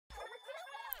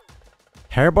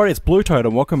Hey everybody, it's BlueToad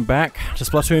and welcome back to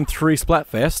Splatoon 3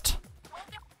 Splatfest.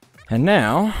 And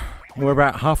now, we're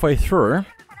about halfway through,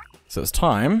 so it's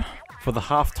time for the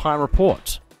halftime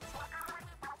report.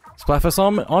 Splatfest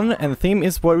on, and the theme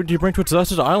is what would you bring to a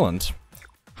deserted island?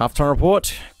 Halftime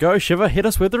report, go Shiver, hit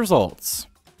us with the results.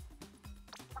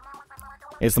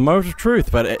 It's the moment of truth,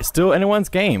 but it's still anyone's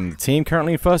game. The team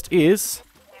currently in first is...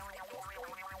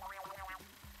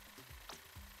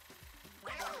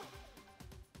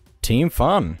 Team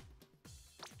Fun.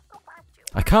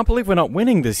 I can't believe we're not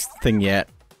winning this thing yet.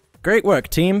 Great work,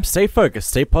 team. Stay focused,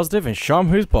 stay positive, and show 'em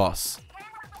who's boss.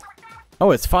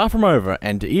 Oh, it's far from over,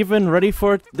 and even ready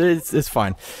for it. It's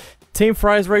fine. Team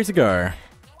Fry is ready to go.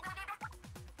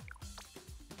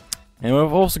 And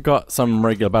we've also got some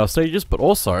regular battle stages, but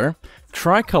also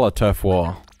Tricolor Turf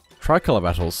War. Tricolor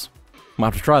battles.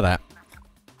 Might have to try that.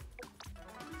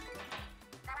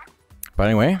 But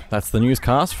anyway, that's the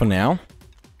newscast for now.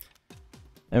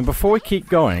 And before we keep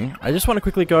going, I just want to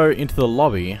quickly go into the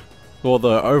lobby, or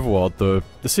the overworld,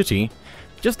 the city.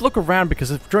 Just look around, because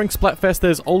during Splatfest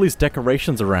there's all these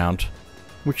decorations around,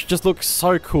 which just looks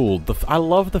so cool. I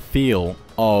love the feel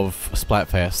of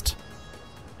Splatfest.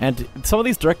 And some of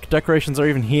these decorations are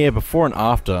even here before and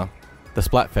after the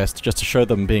Splatfest, just to show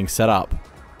them being set up.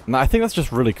 And I think that's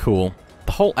just really cool.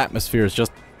 The whole atmosphere is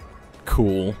just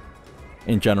cool,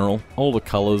 in general. All the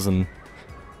colors and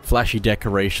flashy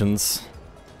decorations.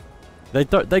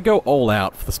 They go all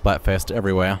out for the Splatfest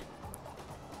everywhere.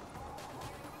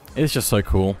 It's just so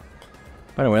cool.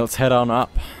 But anyway, let's head on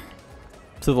up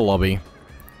to the lobby,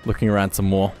 looking around some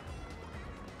more.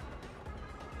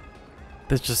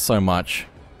 There's just so much.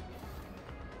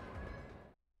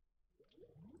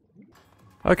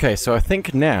 Okay, so I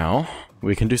think now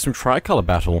we can do some Tricolor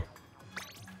battle.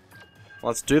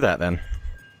 Let's do that then.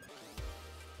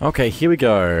 Okay, here we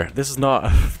go. This is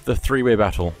not the three-way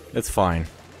battle. It's fine.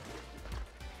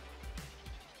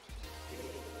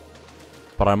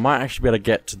 But I might actually be able to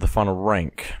get to the final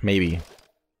rank. Maybe.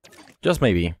 Just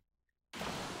maybe.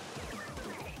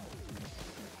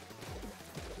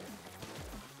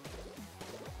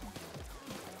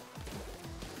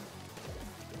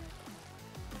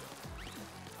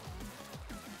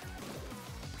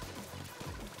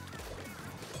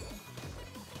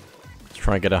 Let's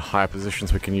try and get a higher position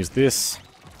so we can use this.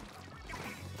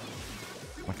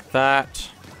 Like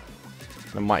that.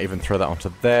 I might even throw that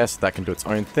onto there so that can do its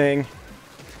own thing.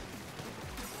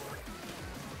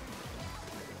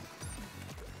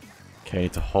 Okay,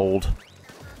 need to hold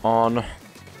on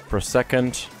for a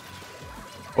second.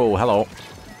 Oh, hello.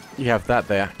 You have that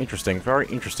there. Interesting. Very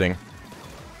interesting.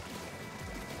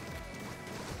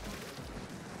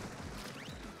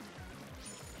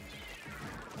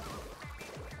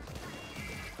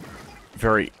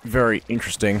 Very, very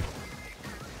interesting.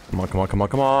 Come on, come on, come on,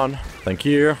 come on. Thank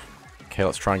you. Okay,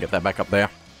 let's try and get that back up there.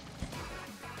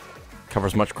 Cover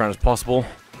as much ground as possible.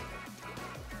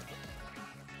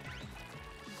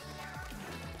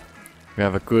 We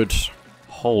have a good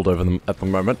hold over them at the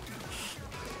moment.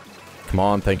 Come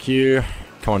on, thank you.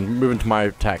 Come on, move into my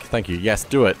attack. Thank you. Yes,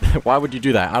 do it. Why would you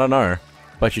do that? I don't know.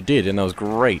 But you did, and that was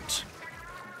great.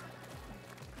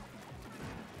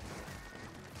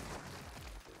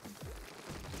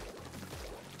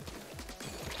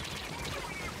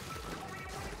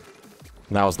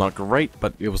 That was not great,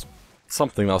 but it was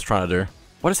something that I was trying to do.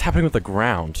 What is happening with the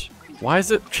ground? Why is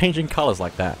it changing colors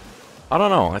like that? I don't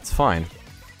know. It's fine.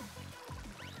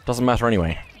 Doesn't matter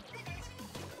anyway.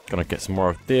 Gonna get some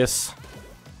more of this.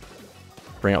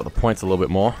 Bring out the points a little bit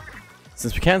more.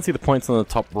 Since we can see the points on the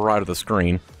top right of the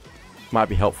screen, might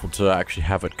be helpful to actually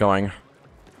have it going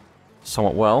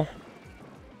somewhat well.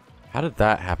 How did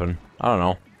that happen? I don't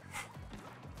know.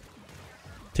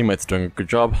 Teammates doing a good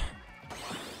job.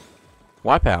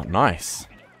 Wipeout, nice.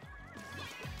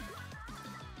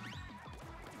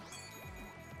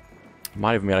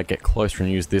 Might even be able to get closer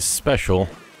and use this special,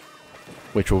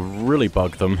 which will really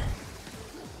bug them.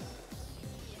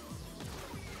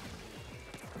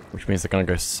 Which means they're gonna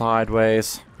go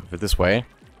sideways. Over this way.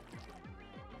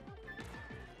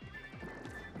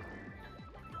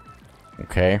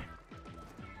 Okay.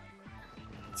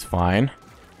 It's fine.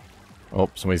 Oh,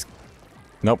 somebody's...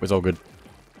 Nope, it's all good.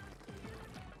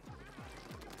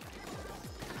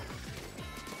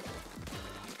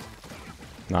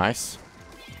 Nice.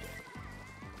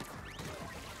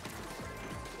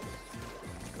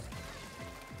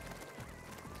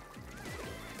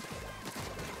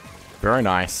 Very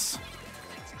nice.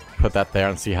 Put that there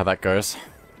and see how that goes.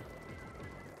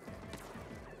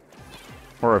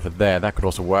 Or over there, that could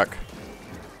also work.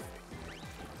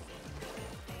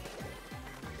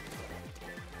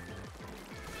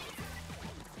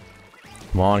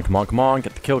 Come on, come on, come on.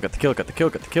 Get the kill, get the kill, get the kill,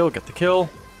 get the kill, get the kill.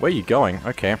 Where are you going?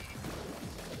 Okay.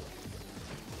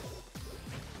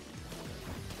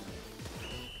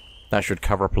 That should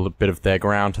cover up a little bit of their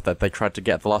ground that they tried to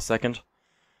get at the last second.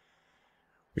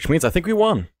 Which means I think we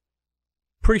won.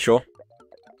 Pretty sure.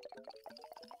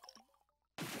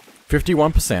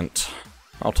 51%.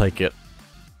 I'll take it.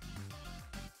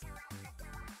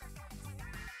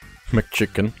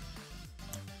 McChicken.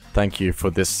 Thank you for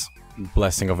this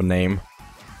blessing of a name.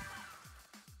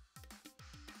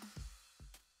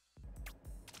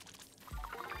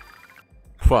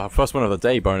 Wow, first one of the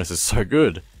day bonus is so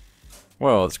good.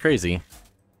 Well, it's crazy.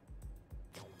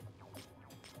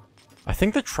 I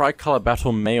think the Tricolor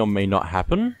battle may or may not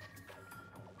happen.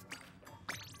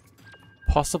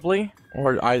 Possibly.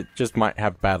 Or I just might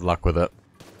have bad luck with it.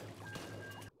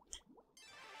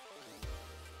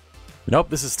 Nope,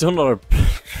 this is still not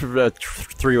a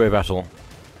three-way battle.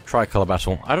 Tricolor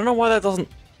battle. I don't know why that doesn't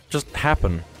just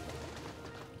happen.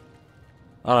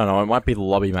 I don't know, it might be the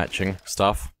lobby matching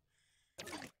stuff.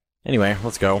 Anyway,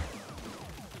 let's go.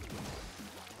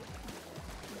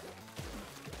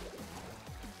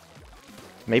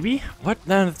 Maybe? What?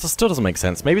 No, it still doesn't make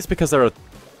sense. Maybe it's because there are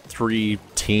 3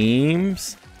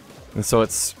 teams, and so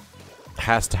it's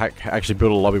has to actually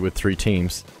build a lobby with 3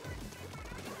 teams.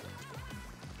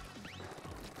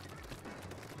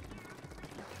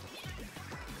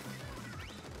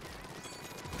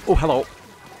 Oh, hello.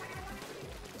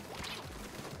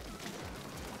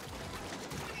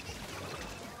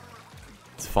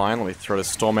 It's fine. Let me throw the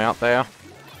storm out there.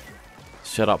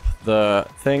 Set up the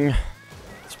thing.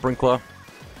 Sprinkler.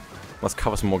 Let's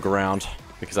cover some more ground,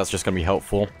 because that's just going to be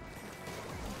helpful.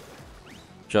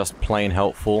 Just plain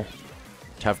helpful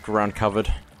to have ground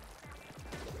covered.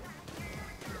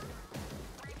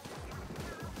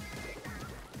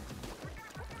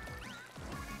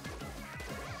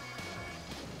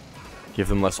 Give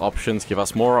them less options, give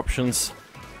us more options.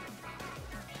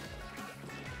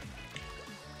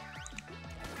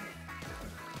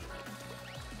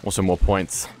 Also more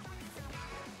points.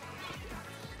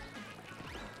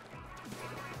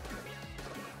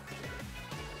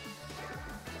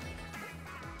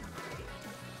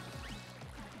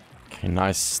 Okay,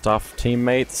 nice stuff,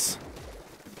 teammates.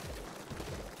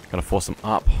 Gonna force them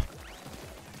up.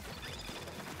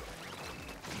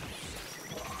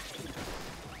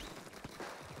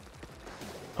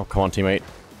 Oh, come on, teammate.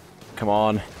 Come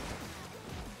on.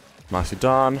 Nicely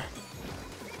done.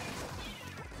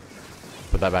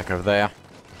 Put that back over there.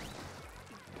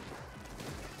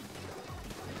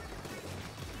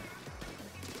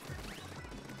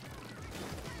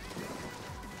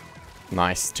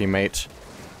 Nice, teammate.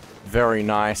 Very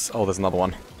nice. Oh, there's another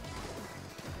one.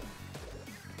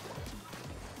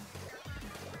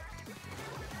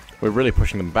 We're really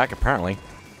pushing them back, apparently.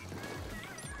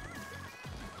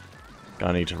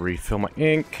 Gonna need to refill my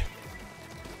ink.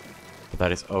 But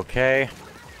that is okay.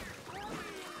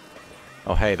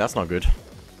 Oh, hey, that's not good.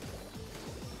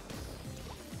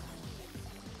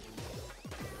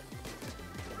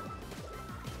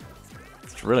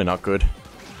 It's really not good.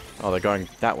 Oh, they're going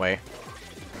that way.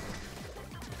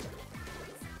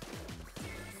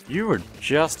 You were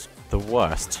just the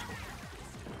worst.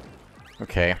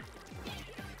 Okay.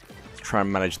 Let's try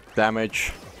and manage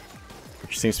damage,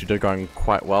 which seems to be going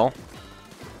quite well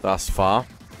thus far.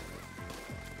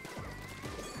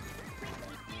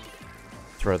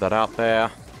 Throw that out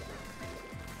there.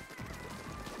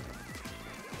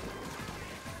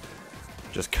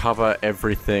 Just cover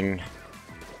everything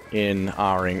in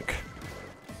our ink.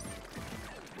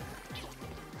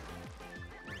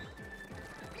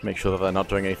 Make sure that they're not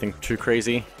doing anything too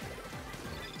crazy.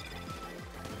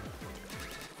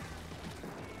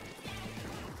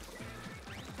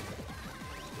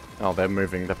 Oh, they're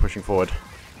moving, they're pushing forward.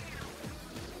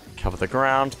 Cover the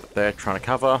ground that they're trying to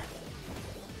cover.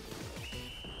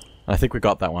 I think we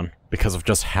got that one because of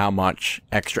just how much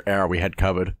extra area we had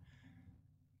covered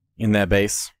in their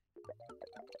base.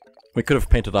 We could have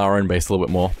painted our own base a little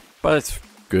bit more, but it's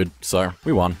good, so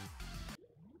we won.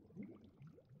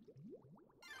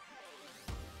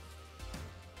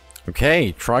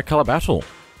 Okay, Tricolor battle.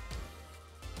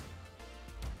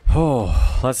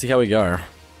 Oh, let's see how we go.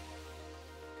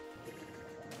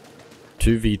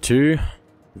 2v2,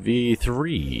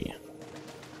 v3.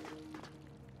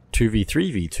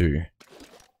 2v3, v2.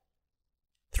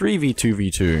 3v2,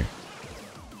 v2.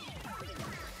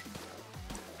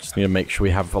 Just need to make sure we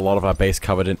have a lot of our base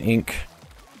covered in ink,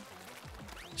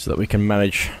 so that we can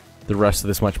manage the rest of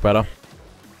this much better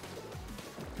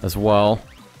as well.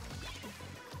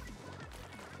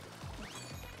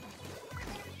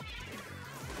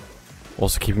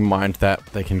 Also keep in mind that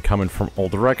they can come in from all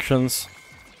directions.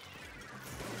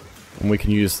 And we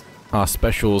can use our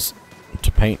specials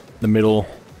to paint the middle.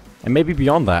 And maybe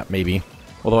beyond that, maybe.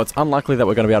 Although it's unlikely that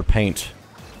we're going to be able to paint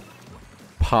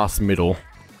past middle,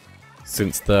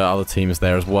 since the other team is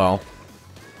there as well.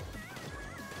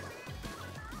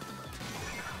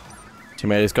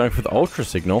 Teammate is going for the ultra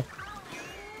signal.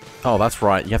 Oh, that's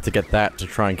right. You have to get that to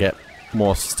try and get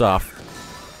more stuff.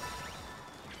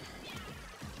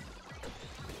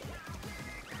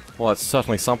 Well, that's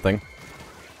certainly something.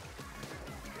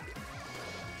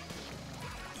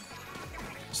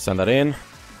 Send that in.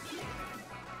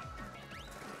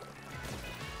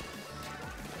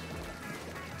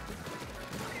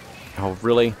 Oh,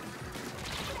 really?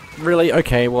 Really?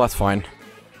 Okay, well that's fine.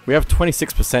 We have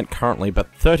 26% currently, but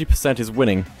 30% is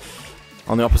winning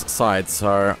on the opposite side,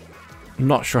 so I'm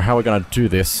not sure how we're going to do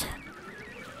this.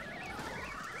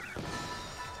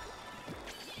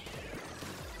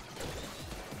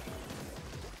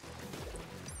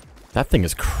 That thing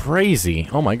is crazy.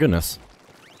 Oh my goodness.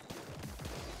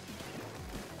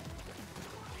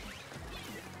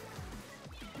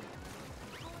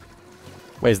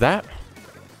 Wait, is that?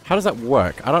 How does that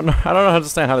work? I don't know how to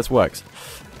understand how this works.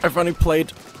 I've only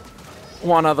played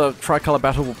one other Tricolor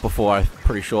battle before, I'm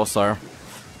pretty sure, so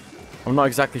I'm not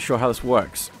exactly sure how this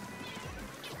works.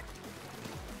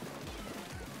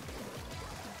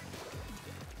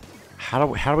 How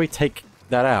do we take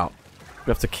that out?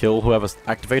 We have to kill whoever's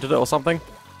activated it or something?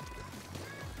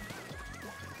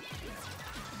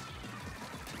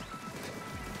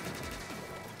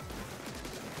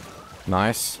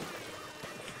 Nice.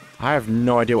 I have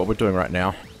no idea what we're doing right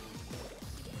now.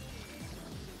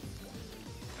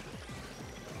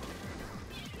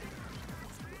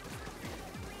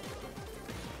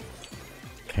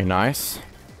 Okay, nice.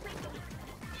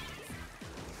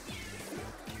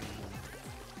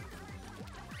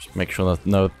 Just make sure that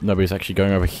nobody's actually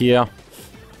going over here.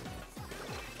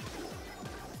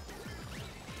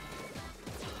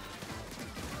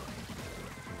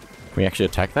 Can we actually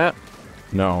attack that?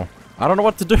 No. I don't know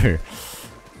what to do.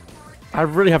 I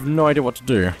really have no idea what to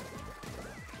do.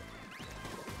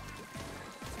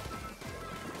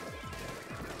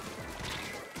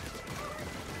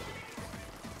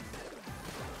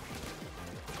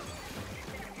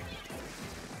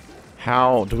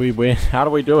 How do we win? How do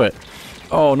we do it?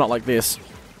 Oh, not like this.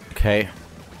 Okay.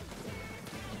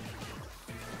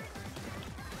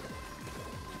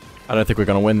 I don't think we're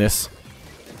gonna win this.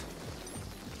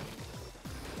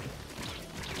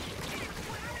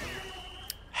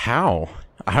 How?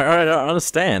 I don't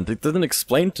understand. It didn't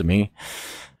explain to me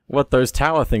what those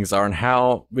tower things are and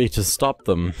how we to stop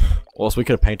them. Or else we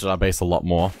could have painted our base a lot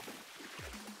more.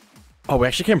 Oh, we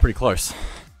actually came pretty close.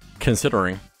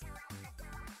 Considering.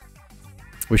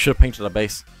 We should have painted our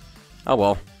base. Oh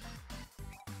well.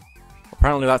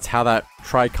 Apparently that's how that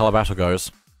Tricolor battle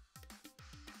goes.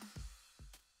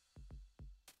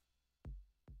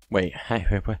 Wait, hey,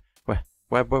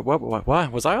 where, why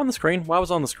was I on the screen? Why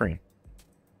was I on the screen?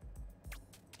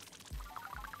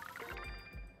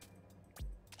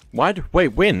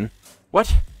 Wait, win?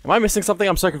 What? Am I missing something?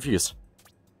 I'm so confused.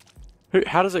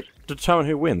 How does it determine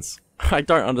who wins? I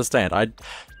don't understand. I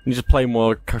need to play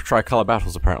more Tricolor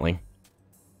battles, apparently.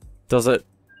 Does it...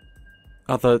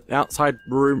 Are the outside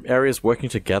room areas working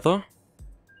together?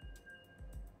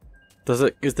 Does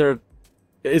it...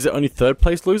 Is it only third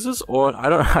place losers? Or...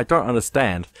 I don't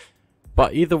understand.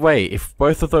 But either way, if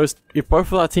both of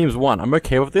our teams won, I'm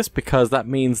okay with this because that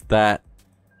means that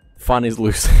fun is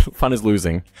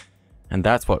losing. And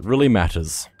that's what really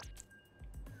matters.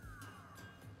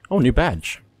 Oh, new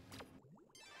badge.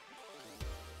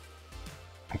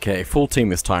 Okay, full team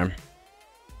this time.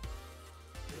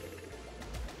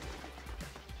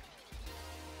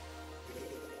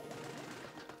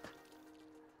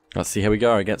 Let's see how we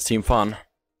go against Team Fun.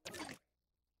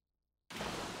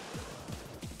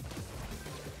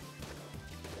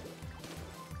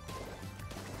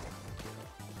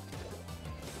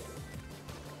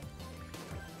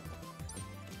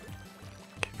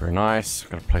 Okay, very nice.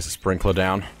 Gonna place a sprinkler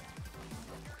down.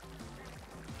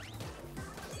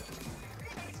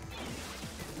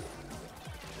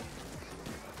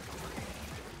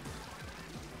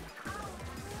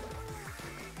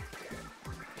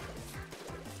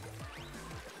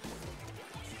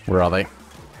 Where are they?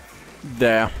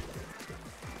 There.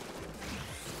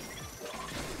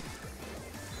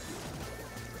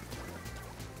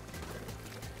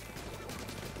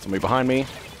 Somebody behind me.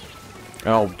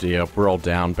 Oh dear, we're all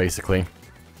down basically.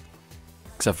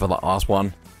 Except for the last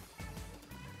one.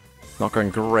 Not going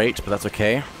great, but that's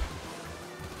okay.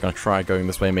 Gonna try going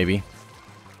this way maybe.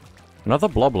 Another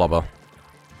blob lobber.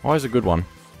 Always a good one.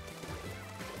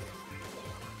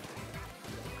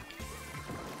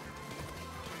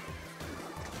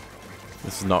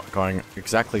 This is not going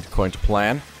exactly according to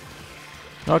plan.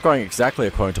 Not going exactly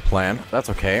according to plan. That's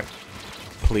okay.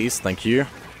 Please, thank you.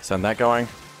 Send that going.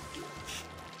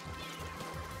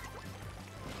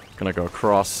 Gonna go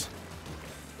across.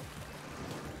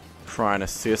 Try and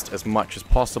assist as much as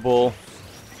possible.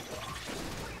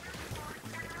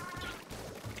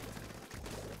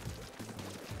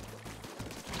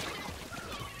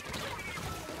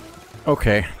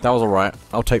 Okay, that was alright.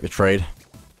 I'll take the trade.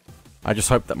 I just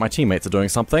hope that my teammates are doing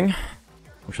something.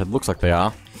 Which it looks like they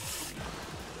are.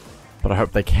 But I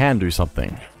hope they can do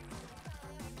something.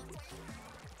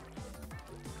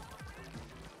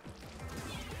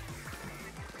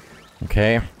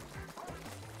 Okay.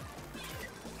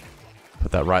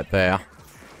 Put that right there.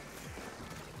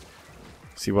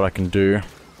 See what I can do.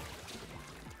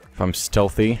 If I'm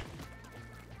stealthy.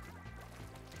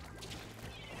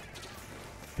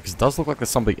 Because it does look like there's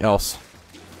something else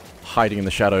hiding in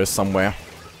the shadows somewhere.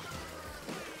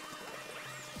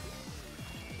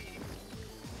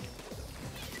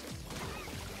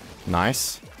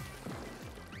 Nice.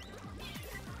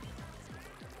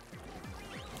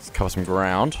 Let's cover some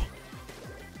ground.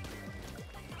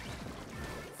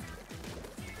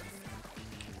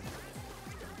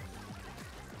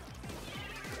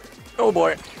 Oh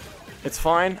boy. It's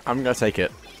fine. I'm gonna take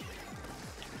it.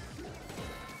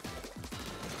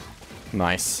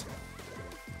 Nice.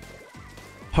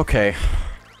 Okay.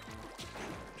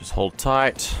 Just hold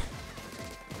tight.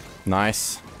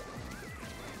 Nice.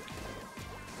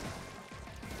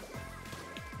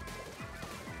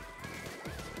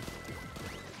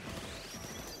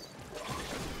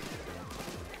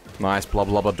 Nice, blah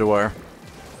blah blah duo.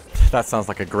 That sounds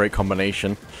like a great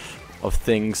combination of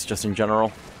things, just in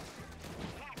general.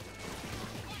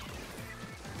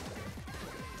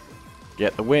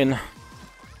 Get the win.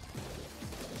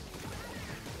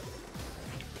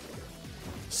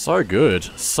 So good.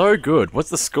 So good.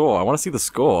 What's the score? I want to see the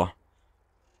score.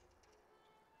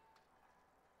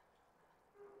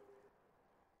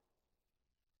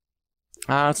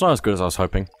 It's not as good as I was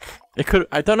hoping. It could.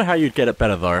 I don't know how you'd get it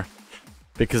better though.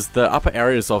 Because the upper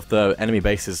areas of the enemy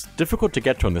base is difficult to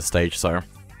get to on this stage, so...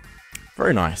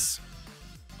 Very nice.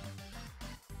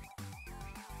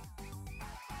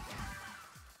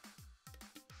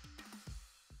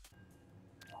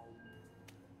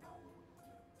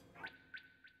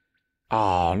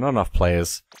 Oh, not enough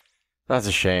players. That's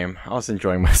a shame. I was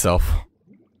enjoying myself.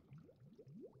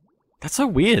 That's so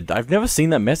weird. I've never seen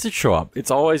that message show up. It's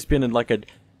always been in like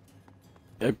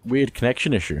a weird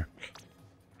connection issue.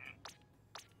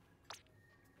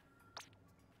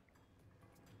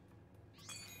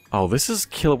 Oh, this is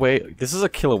killer whale. This is a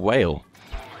killer whale.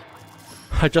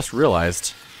 I just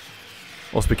realized.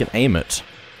 Also, we can aim it.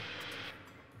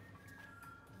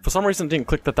 For some reason, it didn't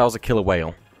click that that was a killer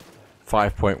whale.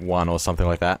 5.1 or something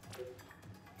like that.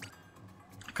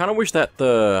 I kind of wish that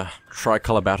the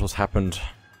Tricolor battles happened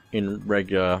in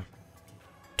regular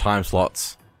time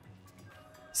slots.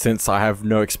 Since I have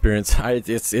no experience,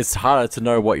 it's harder to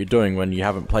know what you're doing when you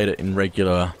haven't played it in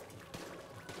regular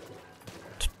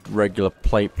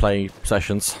play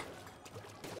sessions.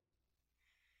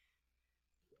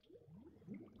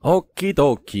 Okie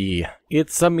dokie,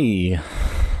 it's a me.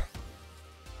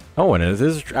 Oh, and it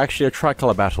is actually a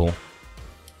Tricolor battle.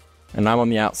 And I'm on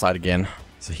the outside again.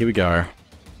 So here we go.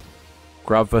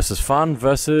 Grub versus Fun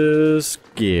versus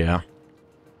Gear.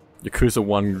 Yakuza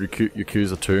 1,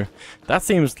 Yakuza 2. That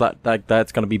seems like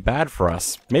that's going to be bad for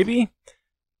us. Maybe?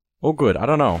 Or good, I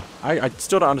don't know. I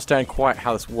still don't understand quite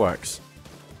how this works.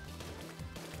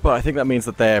 But I think that means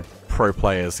that they're pro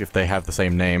players if they have the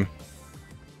same name.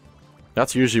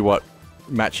 That's usually what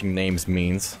matching names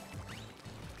means.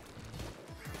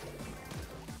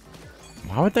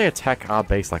 Why would they attack our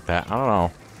base like that? I don't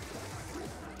know.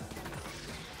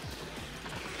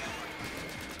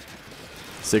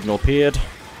 Signal appeared.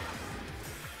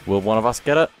 Will one of us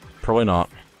get it? Probably not.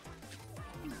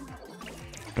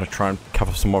 Gonna try and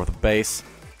cover some more of the base.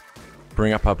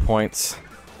 Bring up our points.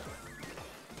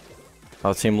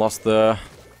 Our team lost the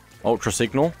ultra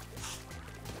signal.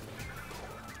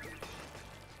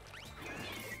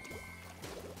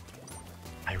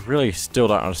 I really still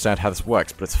don't understand how this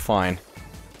works, but it's fine.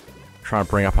 Try and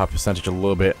bring up our percentage a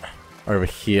little bit over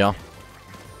here.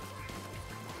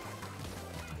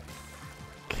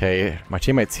 Okay, my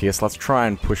teammate's here, so let's try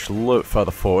and push a little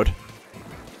further forward.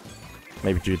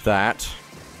 Maybe do that.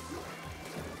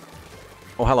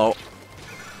 Oh, hello.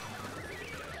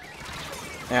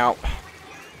 Ow.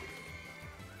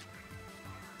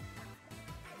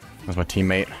 There's my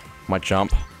teammate. Might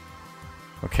jump.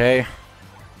 Okay.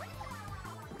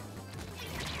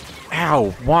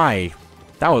 Ow, why?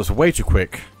 That was way too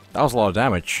quick. That was a lot of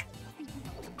damage.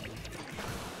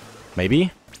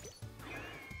 Maybe?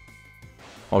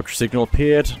 Ultra signal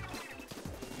appeared.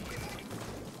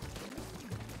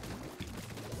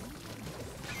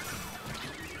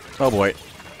 Oh boy.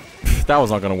 That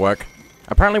was not gonna work.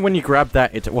 Apparently when you grab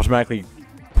that, it automatically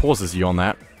pauses you on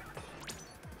that.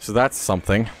 So that's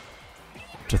something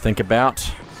to think about.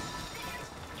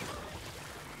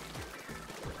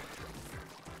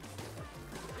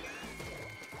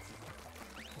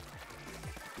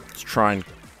 Let's try and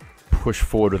push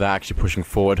forward without actually pushing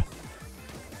forward.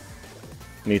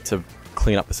 Need to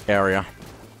clean up this area.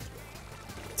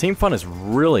 Team Fun is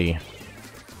really,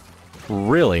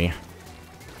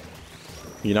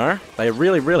 you know, they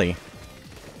really.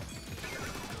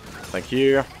 Thank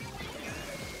you.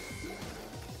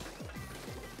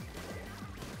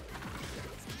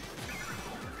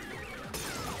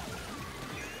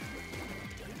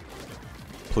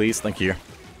 Please, thank you.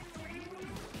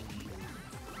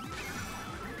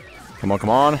 Come on, come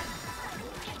on.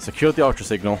 Secure the ultra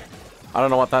signal. I don't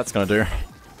know what that's gonna do.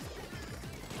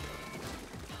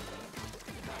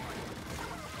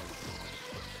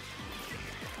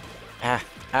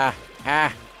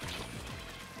 Ah.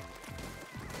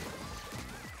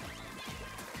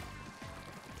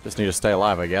 Just need to stay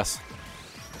alive, I guess.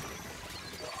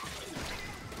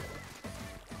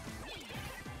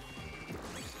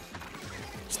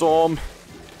 Storm.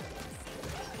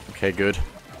 Okay, good.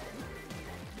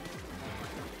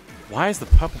 Why is the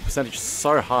purple percentage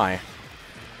so high?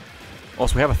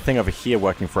 Also, we have a thing over here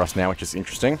working for us now, which is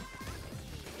interesting.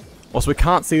 Also, we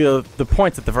can't see the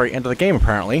points at the very end of the game,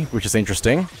 apparently, which is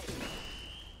interesting.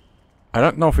 I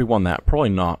don't know if we won that. Probably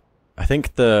not. I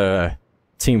think the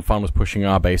Team Fun was pushing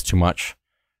our base too much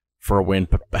for a win,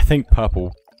 but I think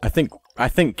purple... I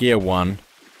think Gear won.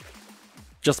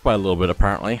 Just by a little bit,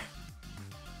 apparently.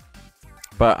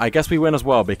 But I guess we win as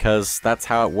well, because that's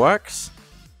how it works.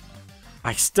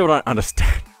 I still don't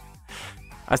understand.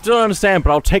 I still don't understand,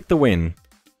 but I'll take the win.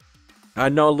 I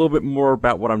know a little bit more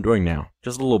about what I'm doing now.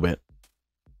 Just a little bit.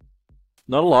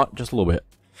 Not a lot, just a little bit.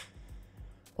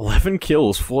 11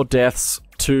 kills, 4 deaths,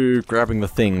 2 grabbing the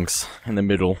things in the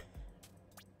middle.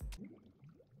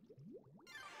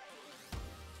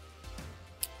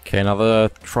 Okay, another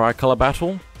Tricolor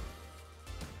battle.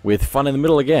 With fun in the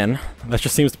middle again. That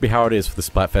just seems to be how it is for the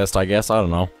Splatfest, I guess. I don't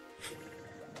know.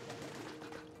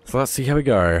 So let's see how we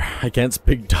go. Against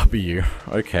Big W.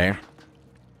 Okay.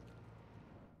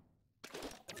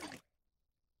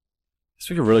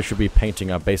 So we really should be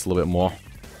painting our base a little bit more.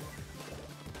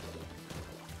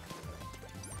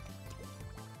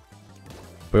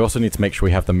 We also need to make sure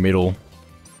we have the middle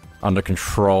under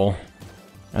control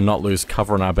and not lose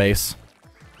cover in our base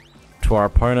to our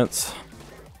opponents.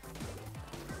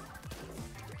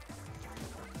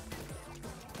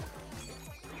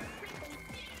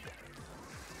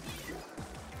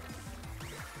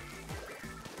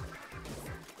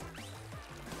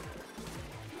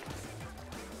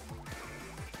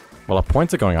 Well, our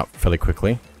points are going up fairly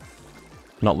quickly.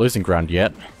 Not losing ground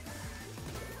yet.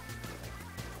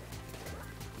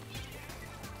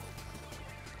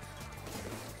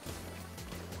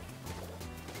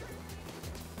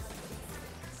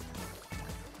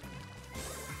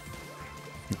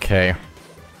 Okay.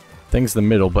 Things in the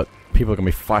middle, but people are going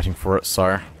to be fighting for it,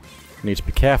 so... Need to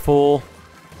be careful.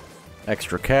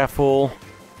 Extra careful.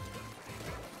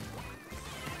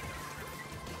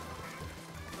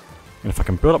 And if I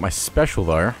can build up my special,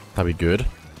 though, that'd be good.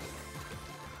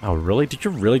 Oh, really? Did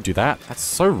you really do that? That's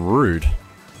so rude.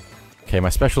 Okay, my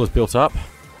special is built up.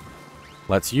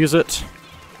 Let's use it.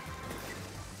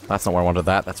 That's not where I wanted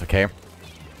that. That's okay.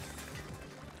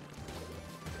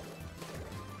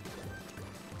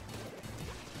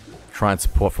 Try and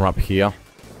support from up here.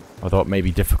 Although it may be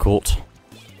difficult.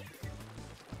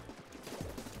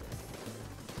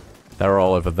 They're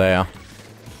all over there.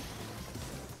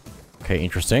 Okay,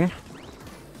 interesting.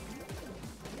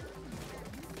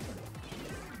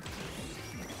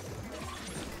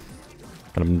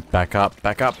 Gonna back up,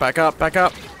 back up, back up, back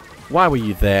up. Why were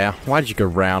you there? Why did you go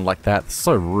round like that?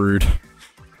 So rude.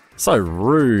 So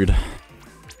rude.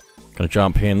 Gonna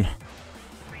jump in.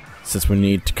 Since we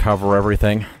need to cover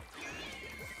everything.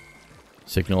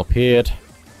 Signal appeared.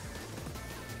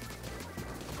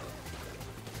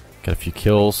 Get a few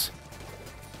kills.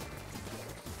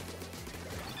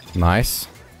 Nice.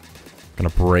 Gonna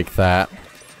break that.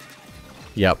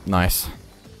 Yep, nice.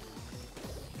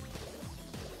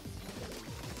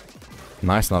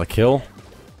 Nice, another kill.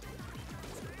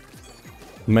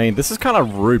 I mean, this is kind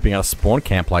of rude being at a spawn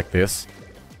camp like this.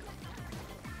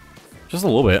 Just a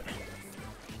little bit.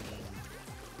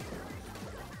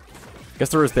 Guess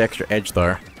there is the extra edge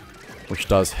though, which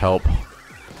does help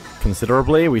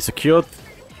considerably. We secured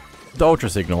the ultra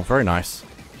signal. Very nice.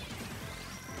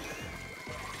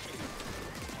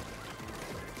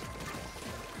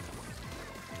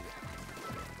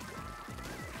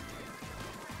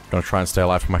 Gonna try and stay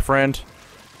alive for my friend.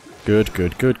 Good,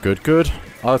 good, good, good, good.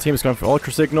 Other team is going for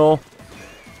ultra signal.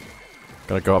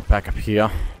 Gotta go back up here.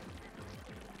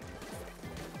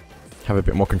 Have a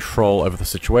bit more control over the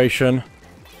situation.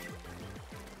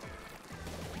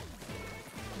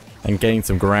 And gaining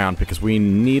some ground because we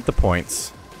need the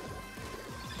points.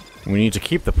 We need to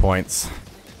keep the points.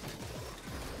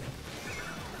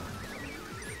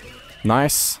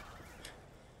 Nice.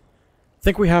 I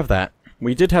think we have that.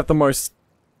 We did have the most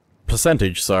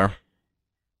percentage, so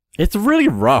it's really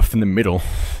rough in the middle.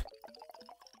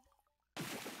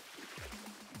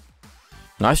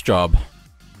 Nice job.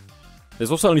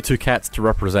 There's also only 2 cats to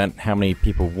represent how many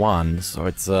people won, so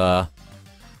it's how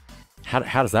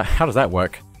does that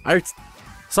work?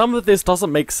 Some of this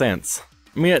doesn't make sense.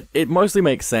 I mean, it mostly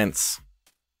makes sense,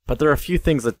 but there are a few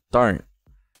things that don't.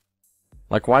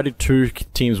 Like, why did 2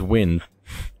 teams win?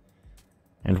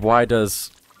 And why are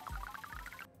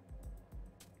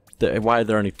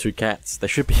there only 2 cats? There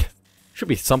should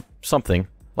be something.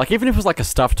 Like, even if it was like a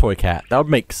stuffed toy cat, that would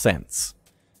make sense.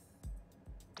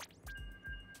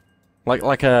 Like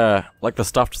the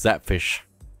stuffed Zapfish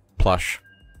plush.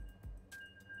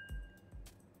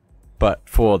 But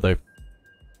for the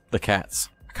cats.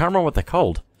 I can't remember what they're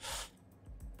called.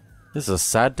 This is a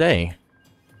sad day.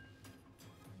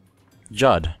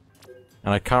 Judd.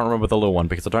 And I can't remember the little one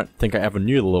because I don't think I ever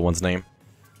knew the little one's name.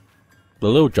 The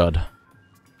little Judd.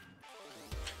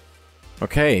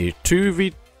 Okay,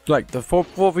 2v... like, the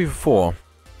 4v4.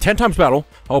 10 times battle.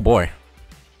 Oh boy.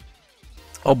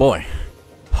 Oh boy.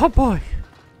 Oh boy.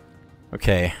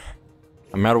 Okay.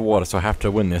 I'm out of water, so I have to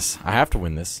win this. I have to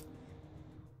win this.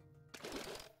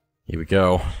 Here we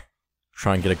go.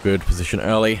 Try and get a good position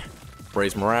early.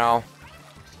 Raise morale.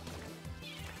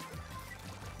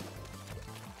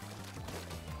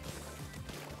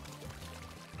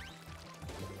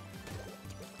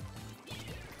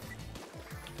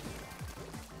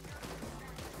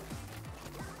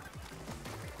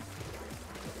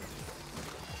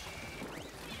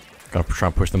 Gotta try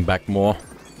and push them back more.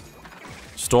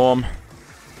 Storm.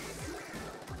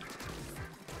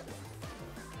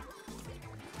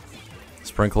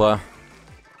 Sprinkler.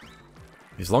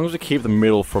 As long as we keep the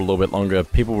middle for a little bit longer,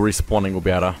 people respawning will be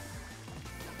able to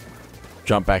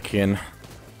jump back in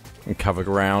and cover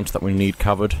ground that we need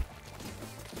covered.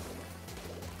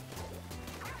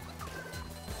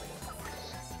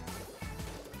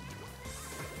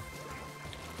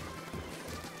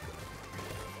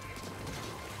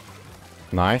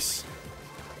 Nice.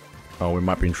 Oh, we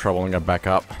might be in trouble and go back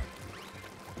up.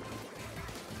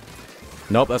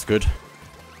 Nope, that's good.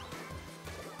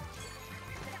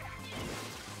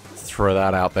 Let's throw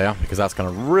that out there, because that's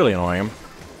going to really annoy him.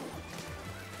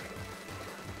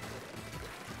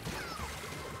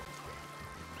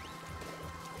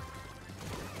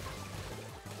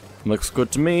 Looks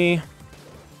good to me.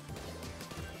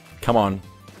 Come on.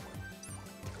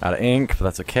 Out of ink, but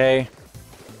that's okay.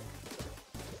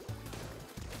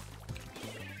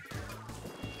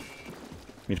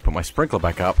 Need to put my sprinkler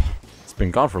back up. It's been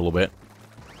gone for a little bit.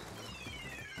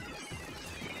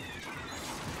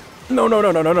 No, no,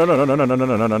 no, no, no, no, no, no, no, no, no,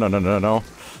 no, no, no, no, no, no.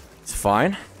 It's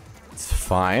fine. It's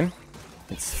fine.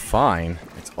 It's fine.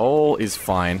 It's all is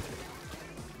fine.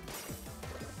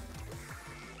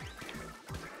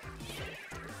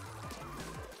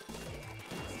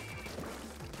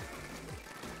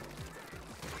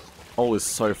 All is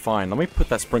so fine. Let me put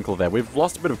that sprinkler there. We've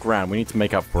lost a bit of ground. We need to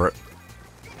make up for it.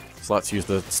 So let's use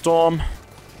the storm.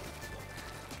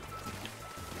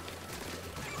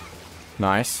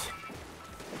 Nice.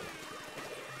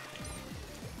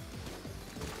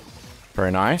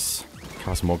 Very nice.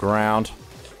 Cover some more ground.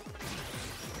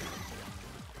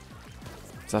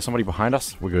 Is there somebody behind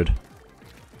us? We're good.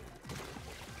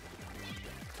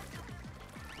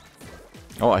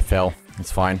 Oh, I fell.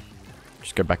 It's fine.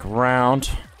 Just go back around.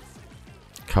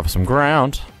 Cover some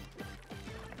ground.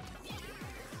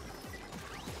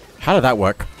 How did that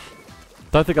work?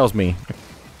 Don't think that was me.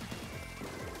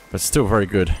 But still very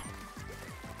good.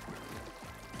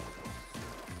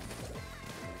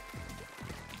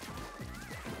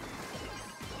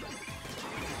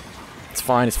 It's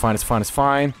fine, it's fine, it's fine, it's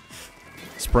fine.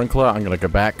 Sprinkler, I'm gonna go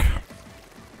back.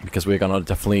 Because we're gonna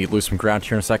definitely lose some ground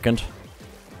here in a second.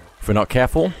 If we're not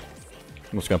careful.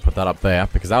 I'm just gonna put that up there,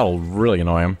 because that'll really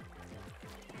annoy him.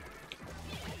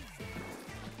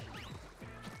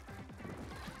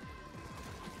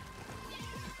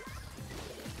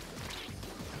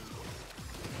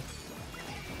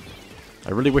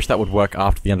 I really wish that would work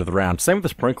after the end of the round. Same with the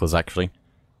sprinklers, actually.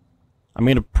 I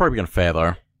mean, it'd probably be unfair,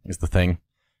 though, is the thing.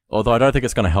 Although I don't think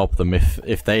it's going to help them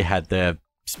if they had their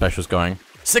specials going.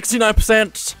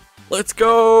 69%! Let's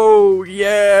go!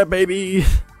 Yeah, baby!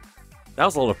 That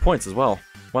was a lot of points as well.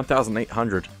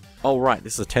 1,800. Oh, right,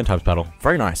 this is a 10 times battle.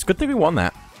 Very nice. Good thing we won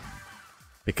that.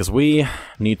 Because we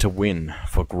need to win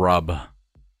for Grub.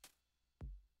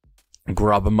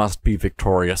 Grub must be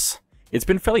victorious. It's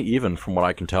been fairly even from what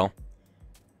I can tell.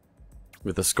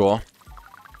 With the score.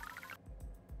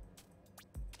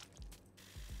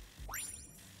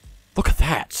 Look at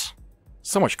that!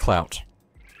 So much clout.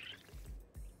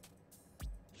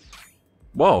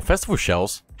 Whoa, festival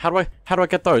shells? How do I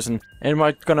get those? And am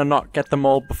I gonna not get them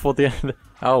all before the end of the...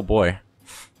 Oh boy.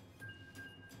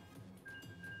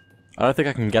 I don't think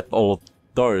I can get all of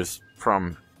those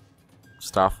from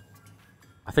stuff.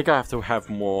 I think I have to have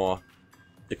more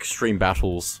extreme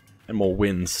battles and more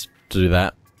wins to do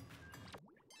that.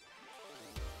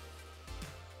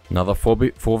 Another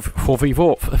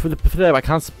 4v4. I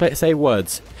can't say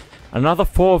words. Another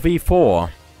 4v4.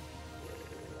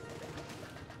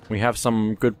 We have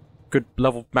some good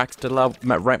level max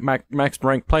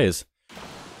rank players.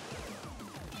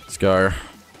 Let's go.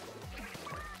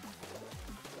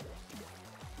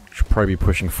 Should probably be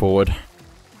pushing forward.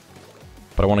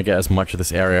 But I want to get as much of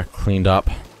this area cleaned up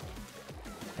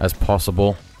as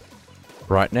possible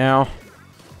right now.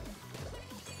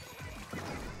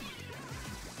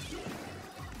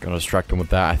 Gonna distract them with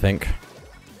that, I think.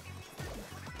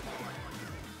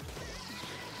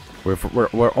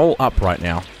 We're all up right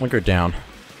now. We'll go down.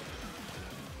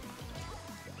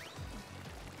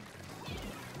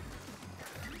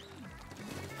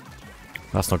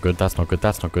 That's not good, that's not good,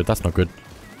 that's not good, that's not good.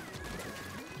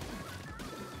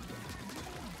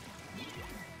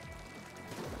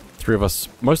 Three of us,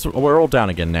 we're all down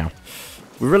again now.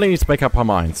 We really need to make up our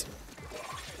minds.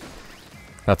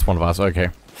 That's one of us, okay.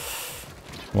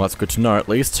 Well, that's good to know, at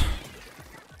least.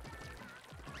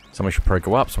 Somebody should probably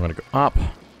go up, so I'm gonna go up.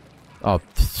 Oh,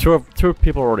 two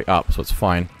people are already up, so it's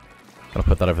fine. Gonna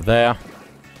put that over there.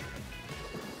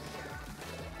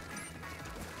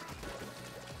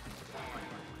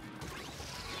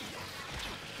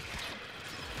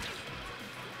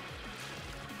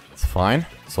 It's fine.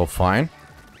 It's all fine.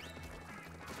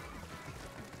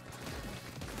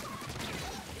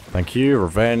 Thank you,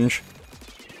 revenge.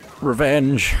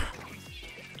 Revenge.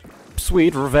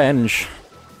 Sweet revenge.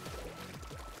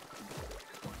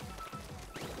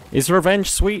 Is revenge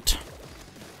sweet?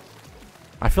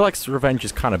 I feel like revenge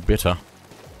is kind of bitter.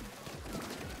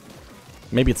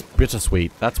 Maybe it's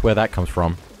bittersweet. That's where that comes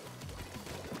from.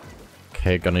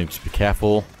 Okay, gonna need to be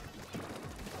careful.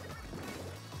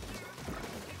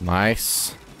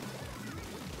 Nice.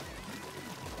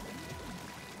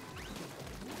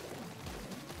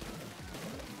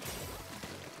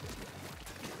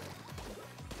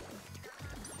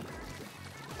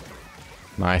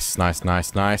 Nice, nice,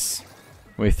 nice, nice.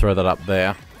 We throw that up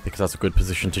there, because that's a good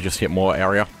position to just hit more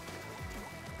area.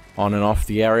 On and off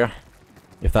the area.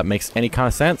 If that makes any kind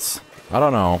of sense. I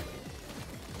don't know.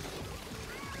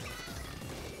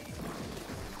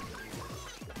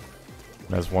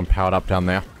 There's one powered up down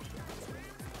there.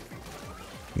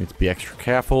 Need to be extra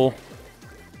careful.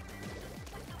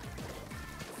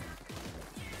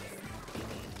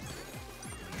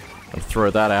 Gonna throw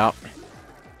that out.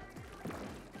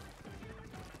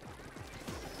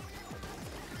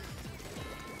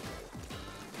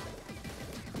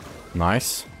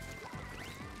 Nice.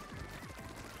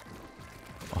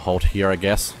 I'll hold here, I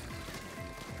guess.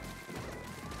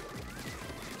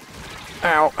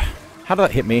 Ow! How did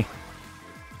that hit me?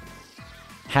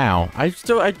 How? I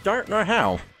don't know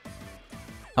how.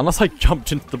 Unless I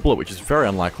jumped into the bullet, which is very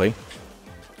unlikely.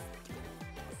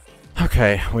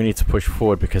 Okay, we need to push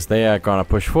forward because they are gonna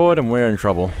push forward and we're in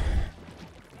trouble.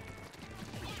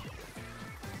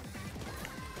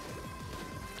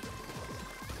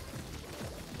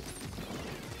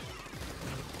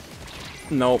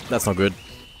 Nope, that's not good.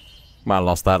 Might have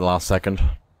lost that last second.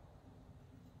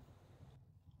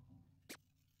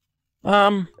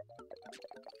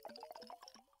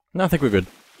 No, I think we're good.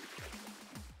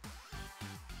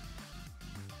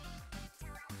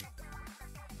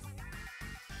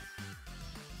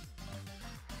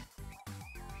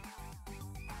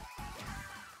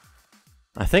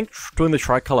 I think doing the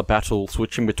Tricolor battle,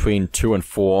 switching between 2 and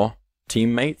 4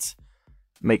 teammates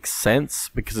makes sense,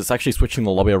 because it's actually switching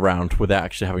the lobby around without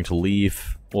actually having to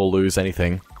leave or lose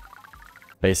anything.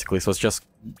 Basically, so it's just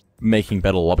making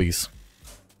better lobbies,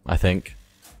 I think.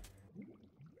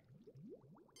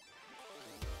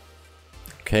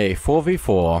 Okay,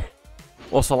 4v4.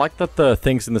 Also, I like that the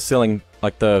things in the ceiling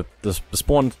Like the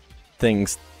spawn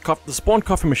things, the spawn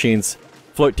coffee machines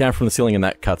float down from the ceiling in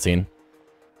that cutscene.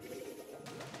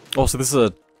 Also, this is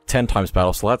a 10 times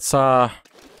battle, so let's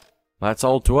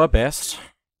all do our best.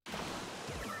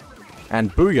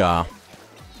 And booyah!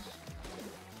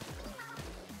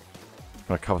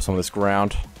 Gonna cover some of this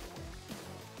ground.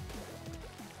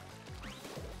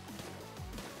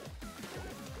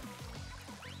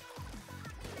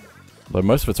 Though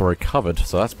most of it's already covered,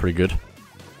 so that's pretty good.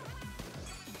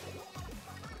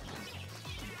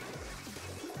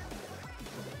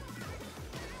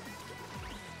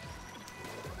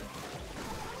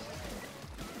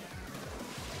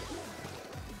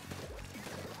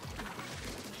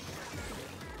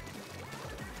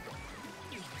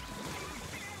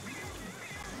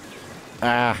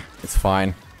 Ah, it's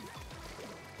fine.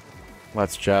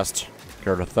 Let's just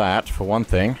get rid of that, for one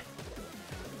thing.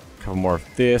 Cover more of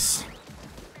this.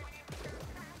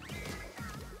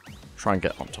 Try and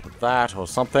get on top of that, or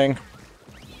something.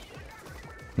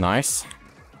 Nice.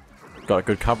 Got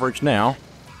good coverage now.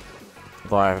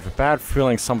 Although I have a bad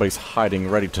feeling somebody's hiding,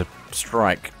 ready to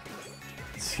strike.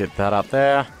 Let's hit that up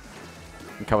there.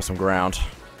 And cover some ground.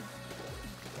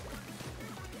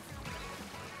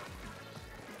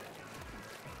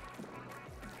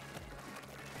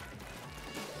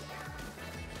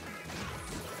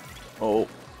 Oh,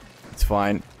 it's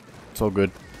fine. It's all good.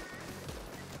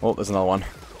 Oh, there's another one.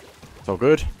 It's all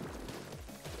good.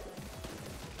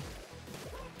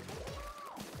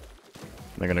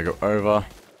 They're gonna go over.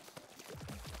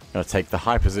 Gonna take the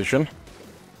high position.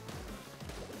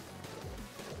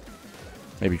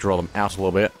 Maybe draw them out a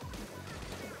little bit.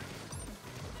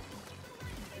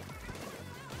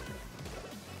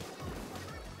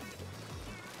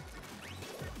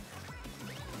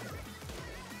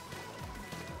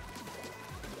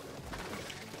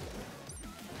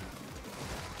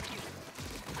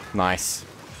 Nice.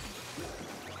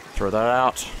 Throw that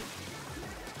out.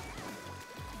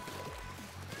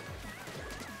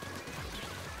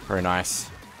 Very nice.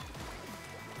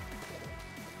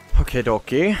 Okay,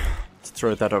 dokie. Let's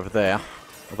throw that over there.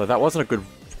 Although that wasn't a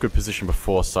good position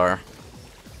before, so I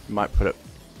might put it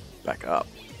back up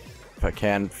if I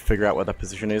can figure out where that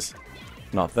position is.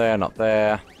 Not there, not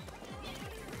there.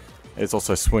 It's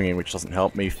also swinging, which doesn't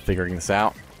help me figuring this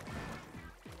out.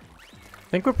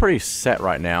 I think we're pretty set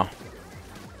right now.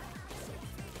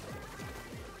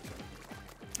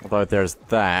 Although there's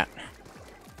that.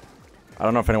 I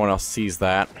don't know if anyone else sees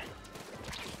that.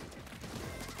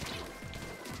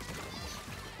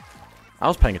 I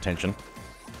was paying attention.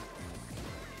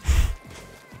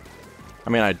 I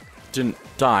mean, I didn't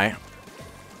die.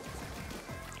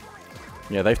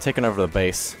 Yeah, they've taken over the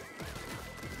base.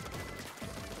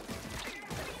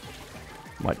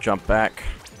 Might jump back.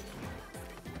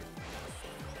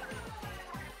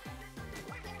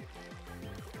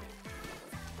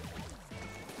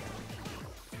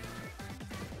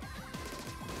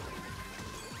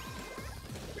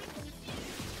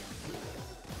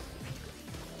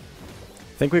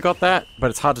 I think we got that, but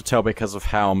it's hard to tell because of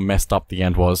how messed up the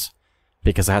end was.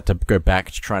 Because I had to go back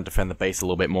to try and defend the base a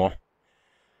little bit more.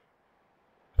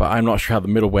 But I'm not sure how the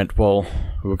middle went while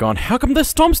we were gone. How come the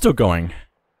storm's still going?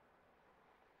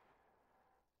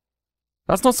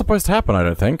 That's not supposed to happen, I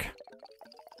don't think.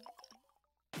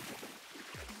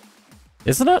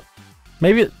 Isn't it?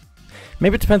 Maybe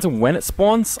it depends on when it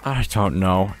spawns? I don't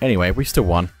know. Anyway, we still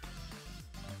won.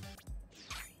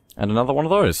 And another one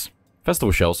of those.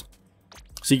 Festival shells.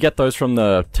 So you get those from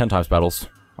the 10 times battles,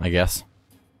 I guess.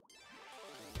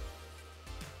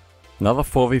 Another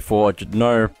 4v4,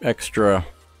 no extra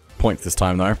points this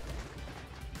time though.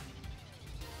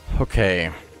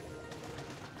 Okay.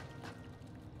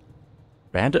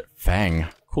 Bandit Fang.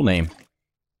 Cool name.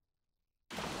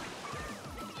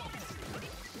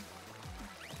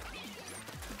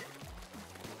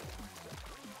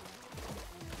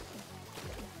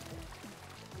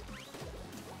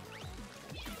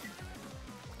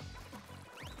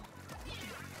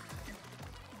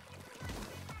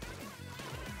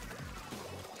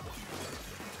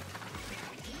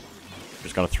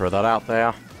 Just gonna throw that out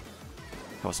there.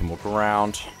 Have some more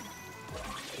ground.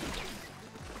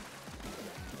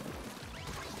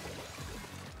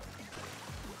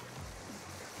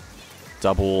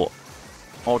 Double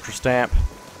Ultra Stamp.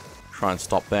 Try and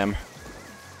stop them.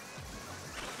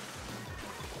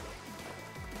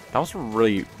 That was a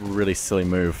really, really silly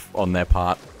move on their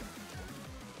part.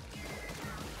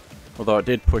 Although it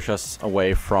did push us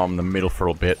away from the middle for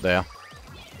a bit there.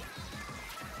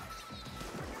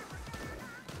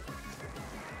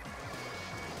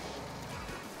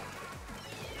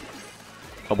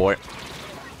 Oh boy.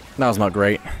 That was not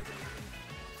great.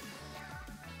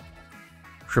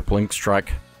 Triple Ink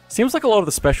Strike. Seems like a lot of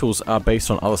the specials are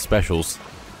based on other specials,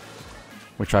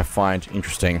 which I find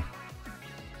interesting.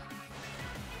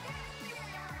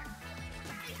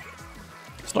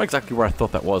 It's not exactly where I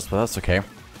thought that was, but that's okay.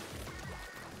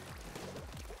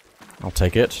 I'll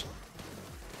take it.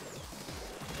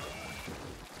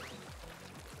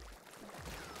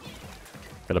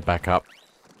 Gotta back up.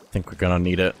 I think we're gonna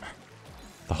need it.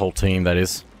 The whole team, that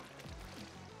is.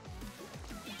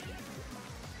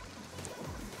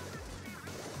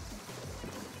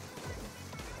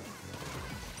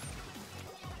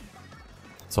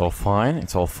 It's all fine,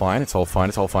 it's all fine, it's all fine,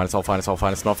 it's all fine, it's all fine, it's all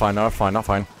fine, it's not fine, not fine, not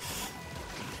fine.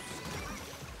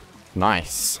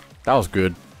 Nice. That was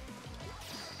good.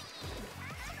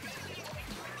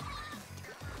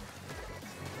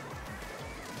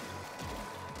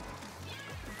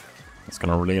 It's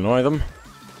gonna really annoy them.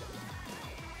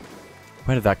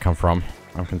 Where did that come from?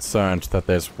 I'm concerned that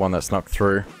there's one that snuck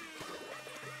through.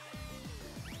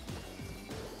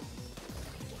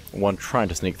 One trying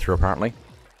to sneak through, apparently.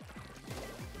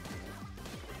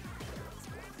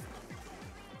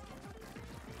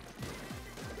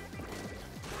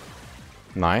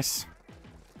 Nice.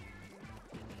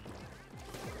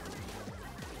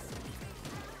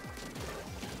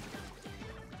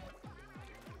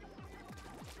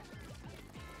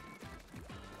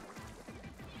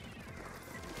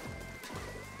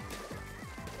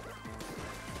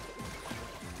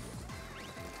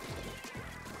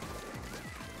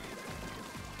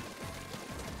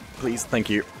 Please, thank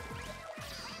you.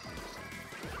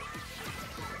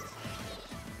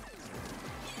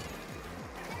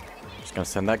 Just gonna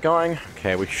send that going.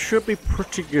 Okay, we should be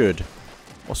pretty good.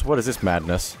 Also, what is this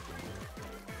madness?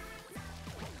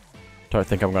 Don't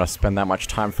think I'm gonna spend that much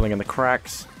time filling in the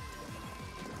cracks.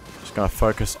 Just gonna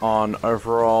focus on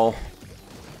overall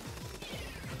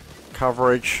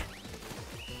coverage.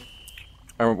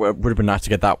 It would have been nice to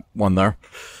get that one, though.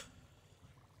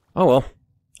 Oh well.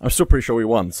 I'm still pretty sure we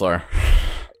won, so...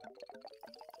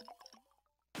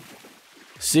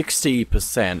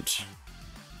 60%.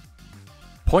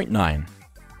 0.9.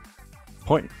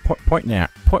 Point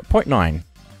nine.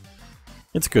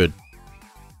 It's good.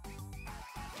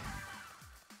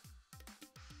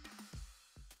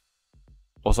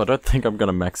 Also, I don't think I'm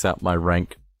gonna max out my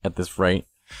rank at this rate.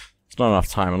 It's not enough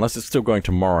time, unless it's still going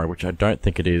tomorrow, which I don't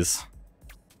think it is.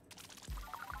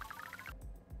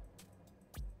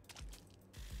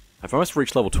 I've almost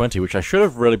reached level 20, which I should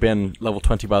have really been level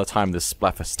 20 by the time this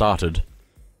Splatfest started.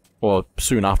 Or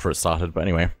soon after it started, but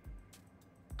anyway.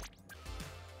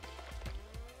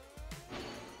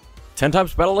 10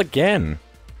 times battle again!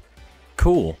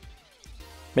 Cool.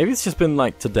 Maybe it's just been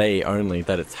like today only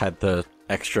that it's had the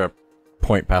extra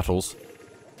point battles.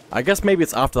 I guess maybe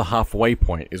it's after the halfway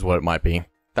point is what it might be.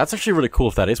 That's actually really cool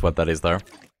if that is what that is though.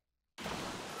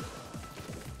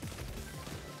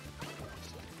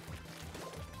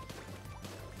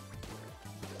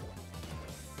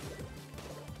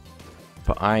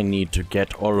 But I need to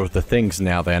get all of the things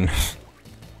now then.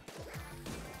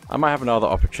 I might have another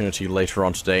opportunity later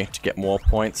on today to get more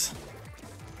points.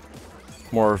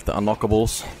 More of the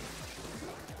unlockables.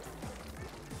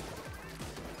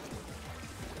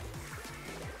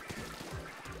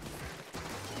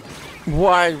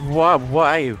 Why?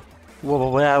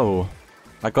 Wow.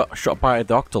 I got shot by a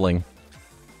doctorling.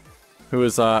 Who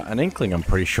is an inkling, I'm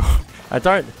pretty sure. It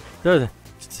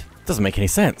doesn't make any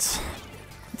sense.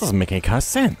 It doesn't make any kind of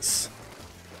sense.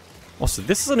 Also,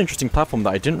 this is an interesting platform that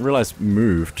I didn't realize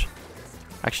moved.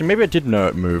 Actually, maybe I did know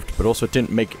it moved, but also it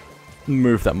didn't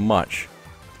move that much.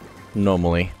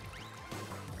 Normally.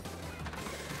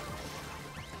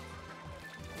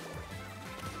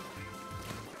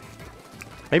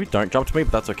 Maybe don't jump to me,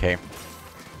 but that's okay.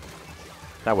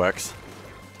 That works.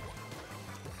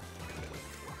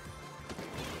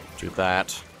 Do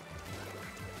that.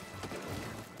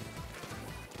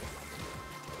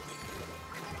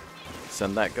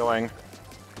 Send that going.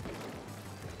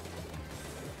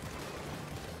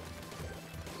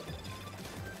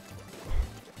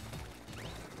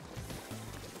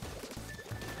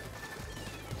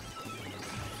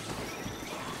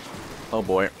 Oh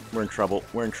boy, we're in trouble,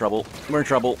 we're in trouble, we're in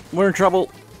trouble, we're in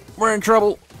trouble, we're in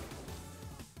trouble!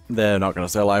 They're not gonna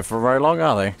stay alive for very long,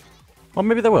 are they? Or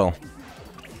maybe they will.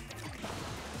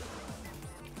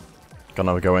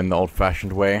 Gonna go in the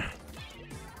old-fashioned way.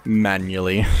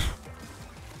 Manually.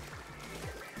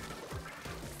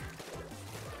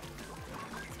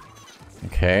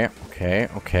 Okay.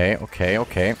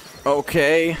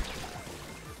 Okay!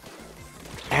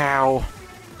 Ow!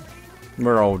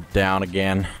 We're all down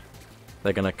again.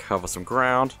 They're gonna cover some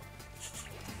ground.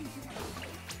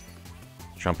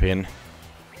 Jump in.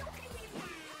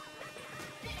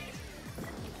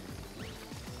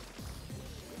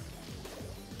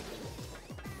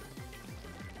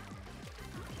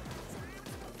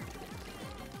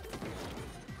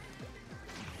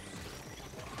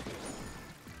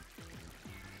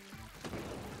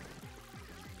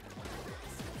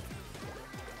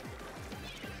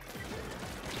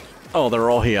 Oh, they're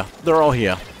all here. They're all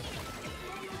here.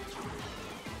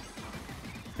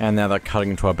 And now they're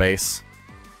cutting into our base.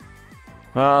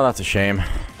 Oh, that's a shame.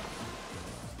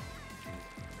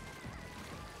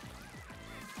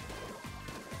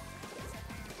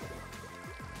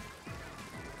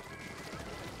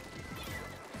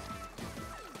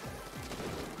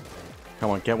 Come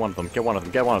on, get one of them, get one of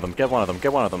them, get one of them, get one of them,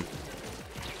 get one of them.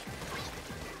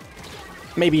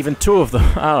 Maybe even two of them,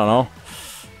 I don't know.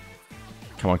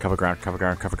 Come on, cover ground, cover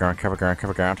ground, cover ground, cover ground,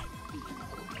 cover ground.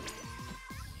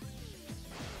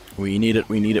 We need it,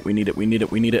 we need it, we need it, we need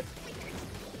it, we need it.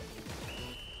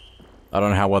 I don't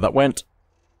know how well that went.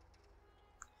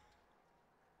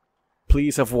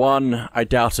 Please have won, I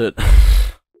doubt it.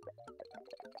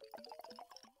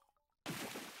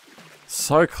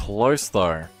 So close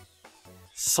though.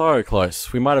 So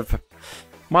close. We might have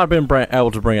been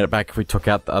able to bring it back if we took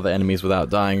out the other enemies without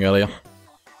dying earlier.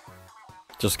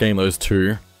 Just getting those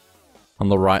two on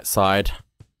the right side.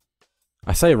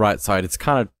 I say right side, it's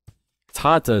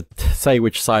hard to say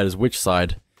which side is which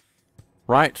side.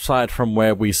 Right side from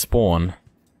where we spawn.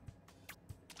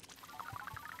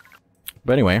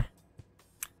 But anyway,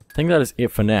 I think that is it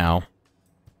for now.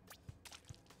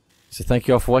 So thank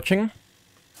you all for watching.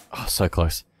 Oh, so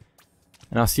close.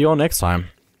 And I'll see you all next time.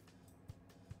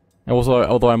 And also,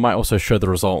 although I might also show the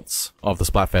results of the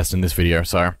Splatfest in this video,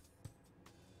 so...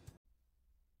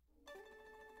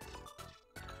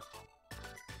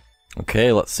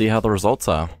 Okay, let's see how the results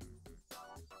are.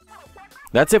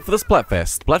 That's it for the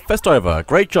Splatfest. Splatfest over.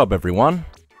 Great job, everyone.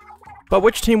 But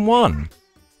which team won?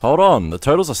 Hold on, the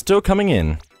totals are still coming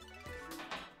in.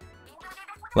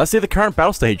 Let's see the current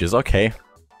battle stages, okay.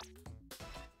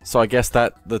 So I guess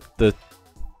that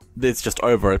it's just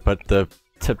over it, but the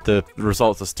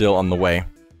results are still on the way.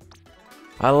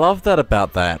 I love that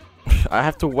about that. I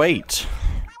have to wait.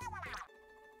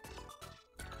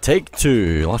 Take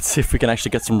 2. Let's see if we can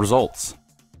actually get some results.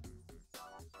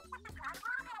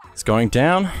 It's going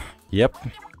down. Yep.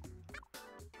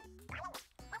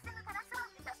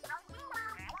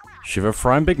 Shiver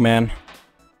frying big man.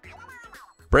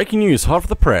 Breaking news hot off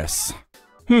the press.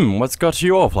 What's got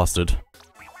you all flustered?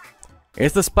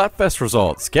 It's the Splatfest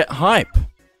results. Get hype.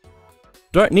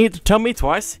 Don't need to tell me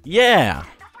twice. Yeah.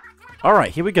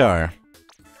 Alright, here we go.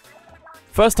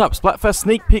 First up, Splatfest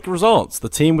sneak peek results. The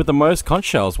team with the most conch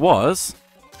shells was...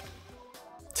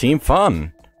 Team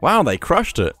Fun. Wow, they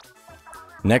crushed it.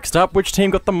 Next up, which team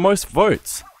got the most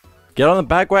votes? Get on the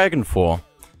bagwagon for.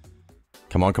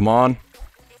 Come on, come on.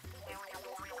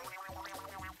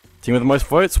 Team with the most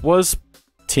votes was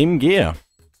Team Gear.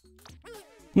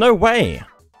 No way.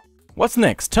 What's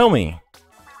next? Tell me.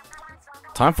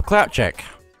 Time for clout check.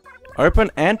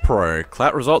 Open and Pro.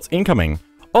 Clout results incoming.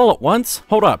 All at once?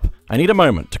 Hold up. I need a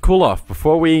moment to cool off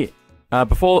before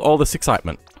all this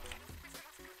excitement.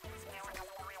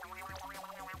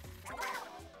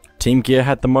 Team Gear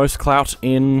had the most clout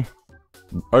in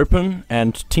Open,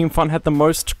 and Team Fun had the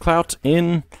most clout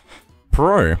in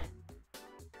Pro.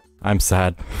 I'm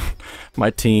sad.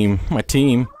 My team.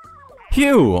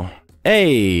 Phew!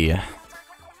 Hey!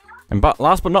 And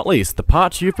last but not least, the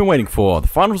part you've been waiting for, the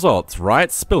fun results,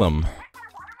 right? Spill 'em.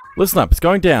 Listen up, it's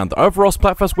going down. The overall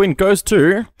Splatfest win goes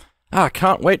to...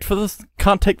 can't wait for this.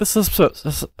 Can't take the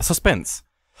suspense.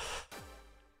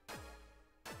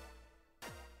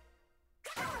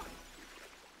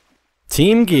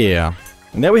 Team Gear.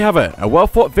 And there we have it, a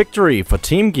well-fought victory for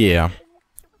Team Gear.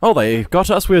 Oh, they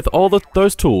got us with all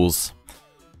those tools.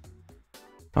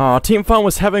 Team Fun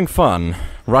was having fun,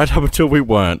 right up until we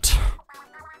weren't.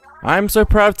 I'm so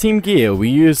proud of Team Gear. We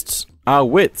used our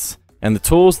wits and the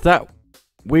tools that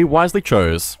we wisely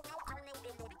chose.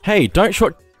 Hey, don't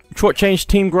shortchange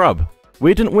Team Grub.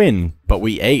 We didn't win, but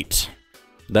we ate.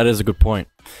 That is a good point.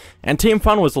 And Team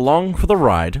Fun was along for the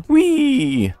ride.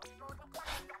 Whee!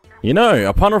 You know,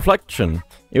 upon reflection,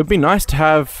 it would be nice to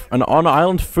have an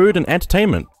on-island food and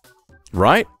entertainment.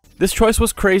 Right? This choice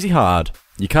was crazy hard.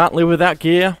 You can't live without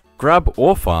Gear, Grub,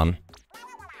 or Fun.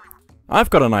 I've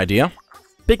got an idea.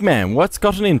 Big man, what's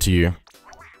gotten into you?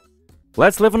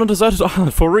 Let's live on a deserted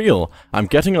island for real. I'm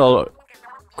getting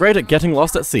great at getting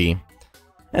lost at sea.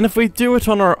 And if we do it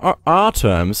on our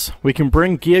terms, we can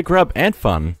bring Gear, Grub, and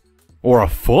Fun. Or a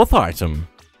 4th item.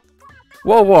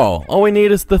 Whoa, whoa, all we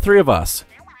need is the 3 of us.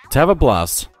 To have a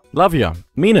blast. Love ya.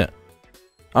 Mean it.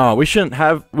 We shouldn't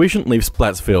leave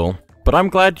Splatsville. But I'm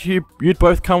glad you'd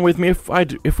both come with me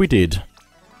if we did.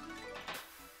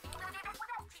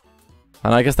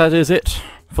 And I guess that is it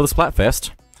for the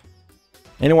Splatfest.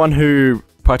 Anyone who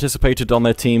participated on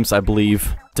their teams, I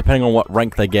believe, depending on what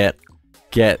rank they get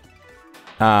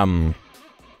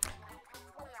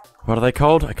What are they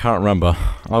called? I can't remember.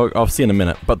 I'll see in a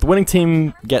minute. But the winning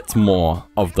team gets more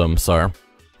of them, so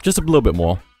just a little bit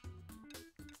more.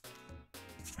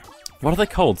 What are they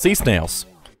called? Sea snails.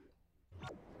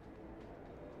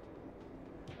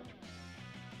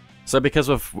 So because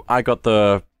I got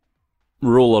the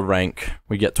ruler rank,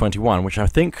 we get 21, which I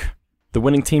think the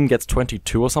winning team gets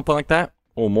 22 or something like that.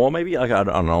 Or more, maybe? I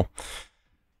don't know.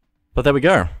 But there we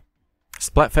go.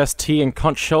 Splatfest tea and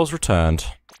conch shells returned.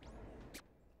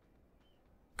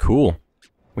 Cool.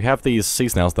 We have these sea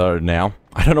snails though now.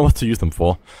 I don't know what to use them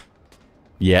for.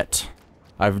 Yet.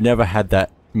 I've never had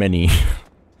that many.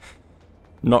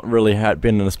 Not really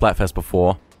been in a Splatfest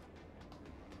before.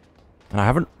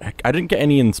 And I didn't get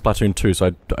any in Splatoon 2,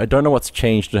 so I don't know what's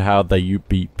changed to how they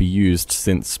be used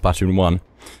since Splatoon 1.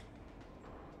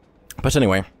 But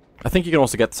anyway, I think you can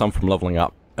also get some from leveling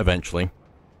up eventually.